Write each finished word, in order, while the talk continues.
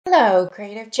Hello,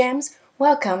 Creative Gems.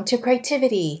 Welcome to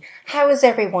Creativity. How is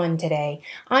everyone today?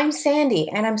 I'm Sandy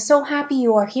and I'm so happy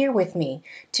you are here with me.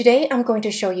 Today I'm going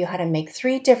to show you how to make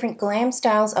 3 different glam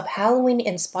styles of Halloween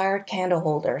inspired candle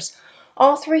holders.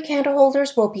 All 3 candle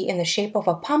holders will be in the shape of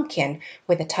a pumpkin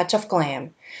with a touch of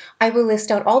glam. I will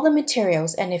list out all the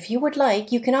materials, and if you would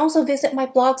like, you can also visit my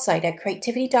blog site at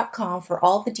creativdiy.com for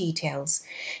all the details.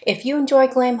 If you enjoy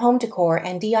glam home decor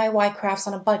and DIY crafts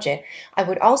on a budget, I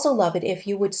would also love it if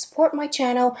you would support my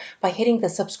channel by hitting the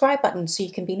subscribe button so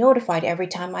you can be notified every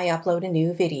time I upload a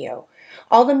new video.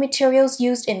 All the materials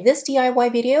used in this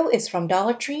DIY video is from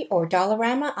Dollar Tree or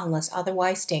Dollarama unless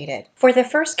otherwise stated. For the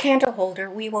first candle holder,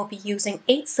 we will be using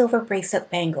 8 silver bracelet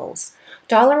bangles.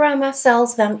 Dollarama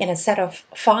sells them in a set of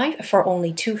 5 for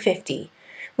only $2.50.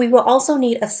 We will also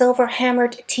need a silver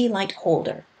hammered tea light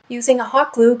holder. Using a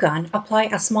hot glue gun, apply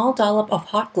a small dollop of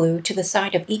hot glue to the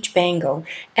side of each bangle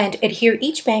and adhere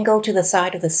each bangle to the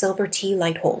side of the silver tea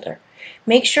light holder.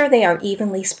 Make sure they are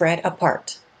evenly spread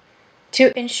apart.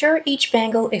 To ensure each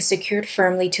bangle is secured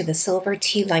firmly to the silver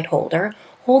tea light holder,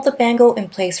 hold the bangle in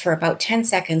place for about 10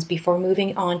 seconds before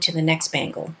moving on to the next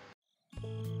bangle.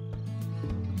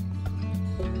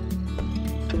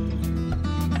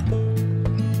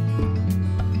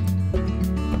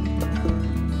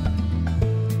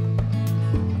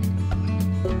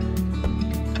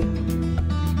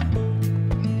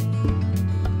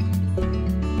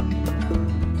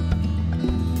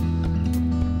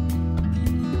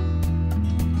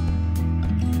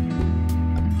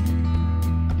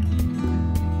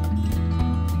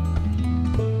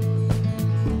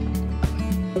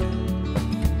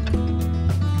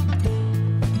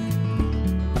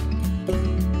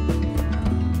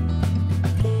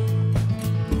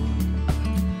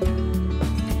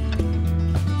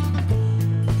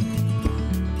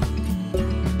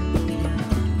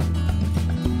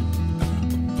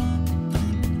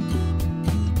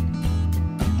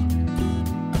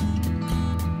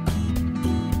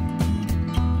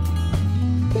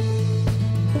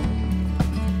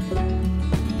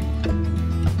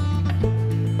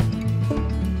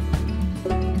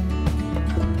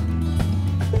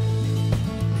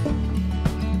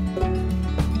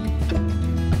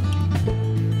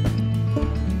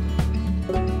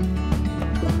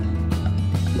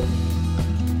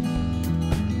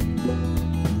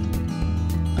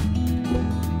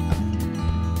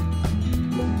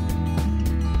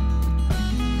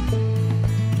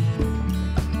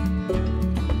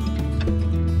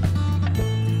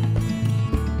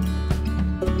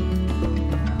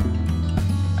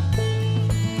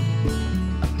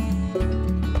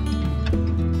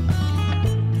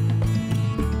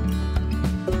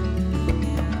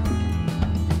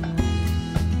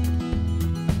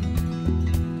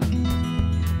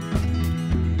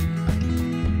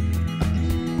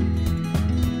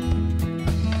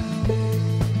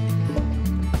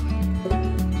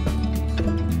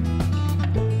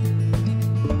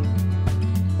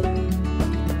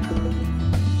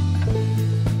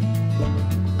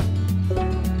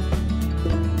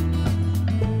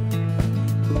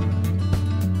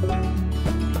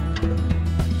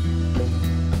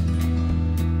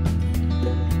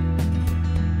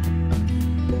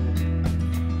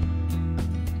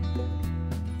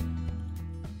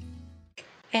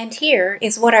 And here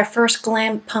is what our first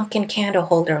glam pumpkin candle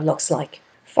holder looks like.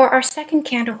 For our second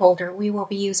candle holder, we will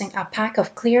be using a pack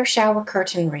of clear shower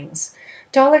curtain rings.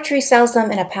 Dollar Tree sells them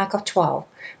in a pack of 12.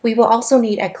 We will also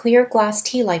need a clear glass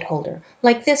tea light holder,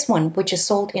 like this one, which is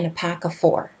sold in a pack of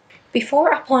 4.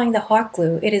 Before applying the hot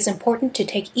glue, it is important to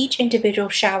take each individual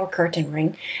shower curtain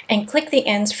ring and click the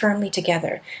ends firmly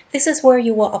together. This is where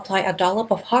you will apply a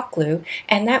dollop of hot glue,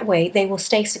 and that way they will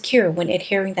stay secure when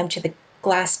adhering them to the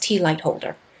glass tea light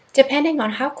holder. Depending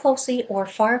on how closely or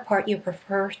far apart you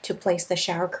prefer to place the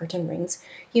shower curtain rings,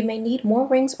 you may need more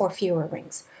rings or fewer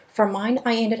rings. For mine,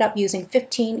 I ended up using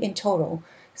 15 in total,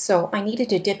 so I needed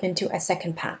to dip into a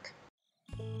second pack.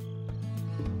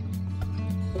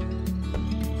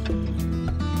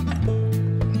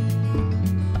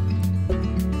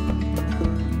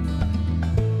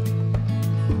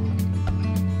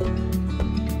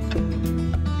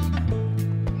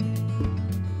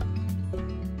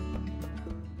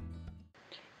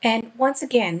 And once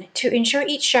again, to ensure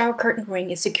each shower curtain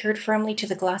ring is secured firmly to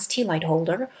the glass tea light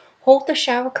holder, hold the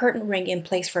shower curtain ring in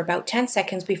place for about 10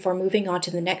 seconds before moving on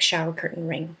to the next shower curtain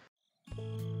ring.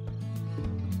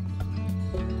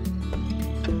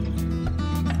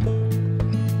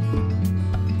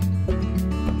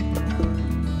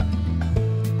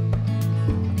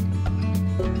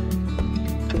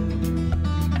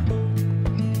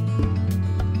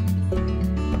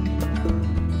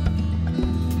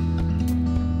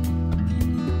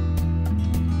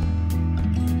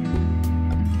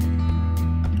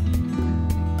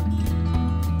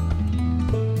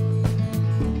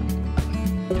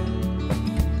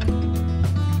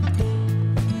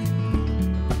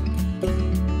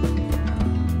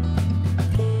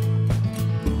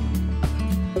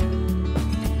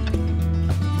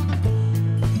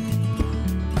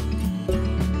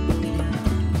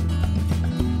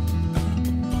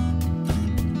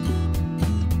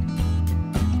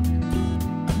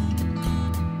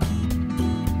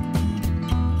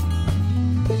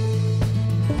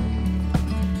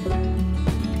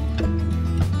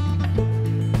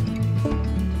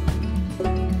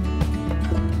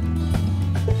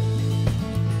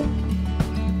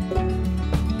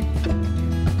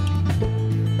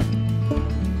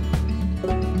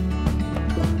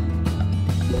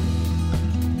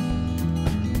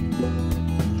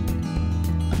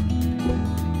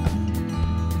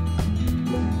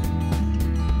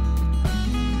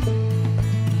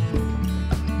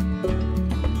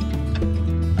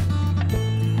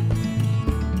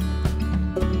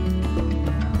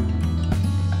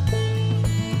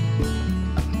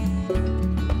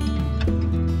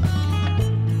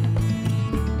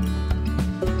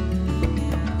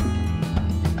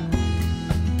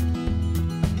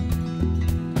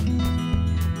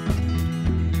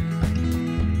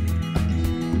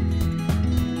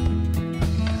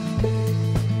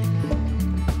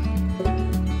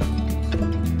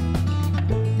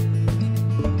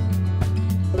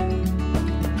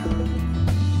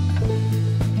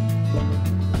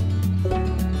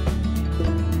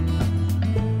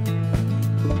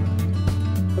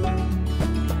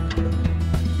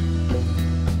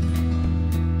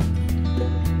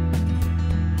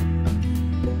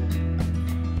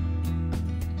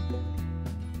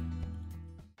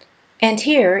 And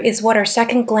here is what our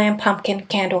second Glam pumpkin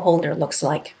candle holder looks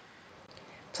like.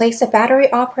 Place a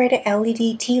battery-operated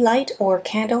LED tea light or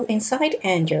candle inside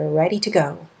and you're ready to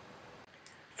go.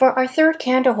 For our third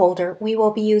candle holder, we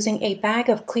will be using a bag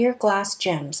of clear glass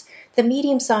gems, the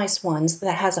medium-sized ones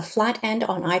that has a flat end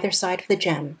on either side of the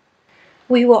gem.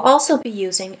 We will also be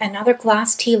using another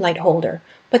glass tea light holder,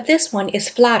 but this one is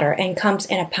flatter and comes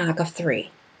in a pack of 3.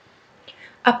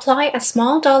 Apply a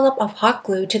small dollop of hot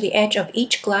glue to the edge of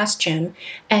each glass gem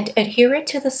and adhere it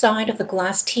to the side of the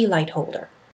glass tea light holder.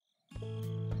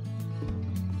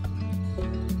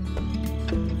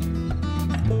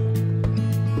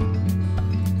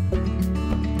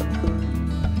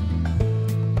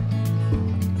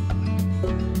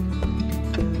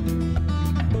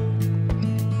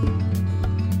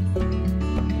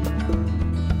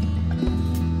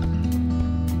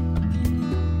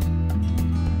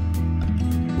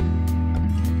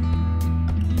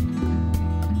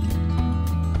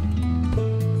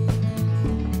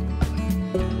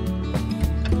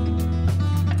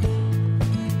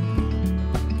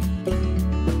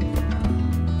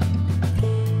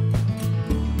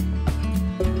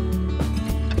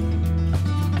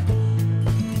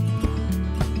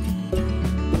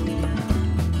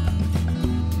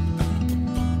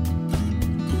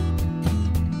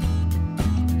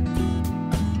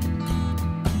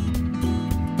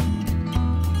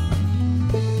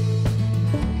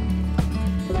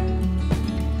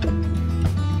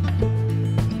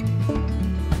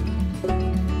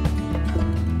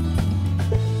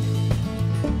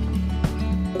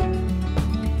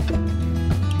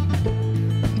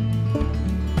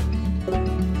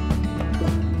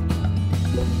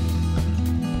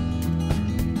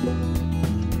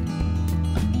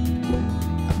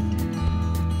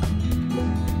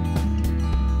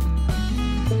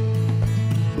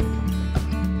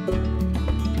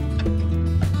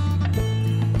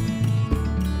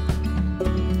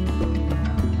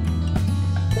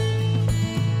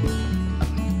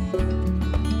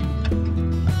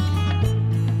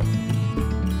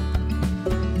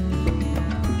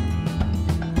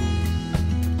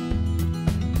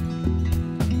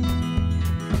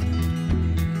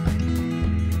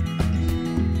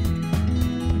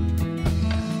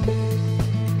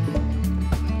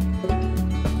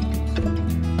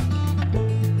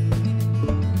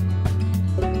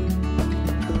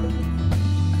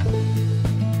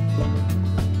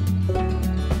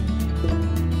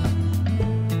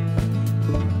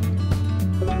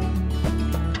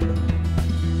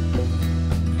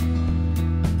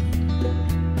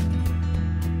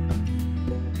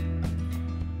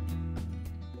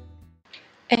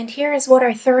 And here is what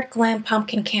our third Glam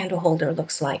pumpkin candle holder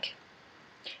looks like.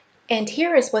 And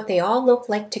here is what they all look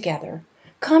like together.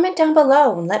 Comment down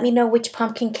below and let me know which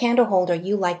pumpkin candle holder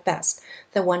you like best.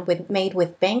 The one made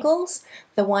with bangles,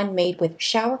 the one made with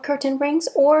shower curtain rings,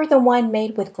 or the one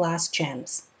made with glass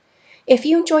gems. If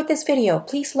you enjoyed this video,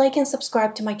 please like and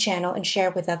subscribe to my channel and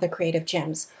share with other creative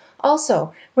gems.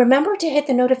 Also, remember to hit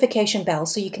the notification bell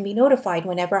so you can be notified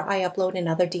whenever I upload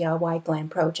another DIY glam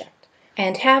project.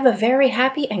 And have a very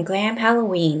happy and glam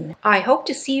Halloween. I hope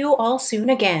to see you all soon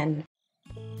again.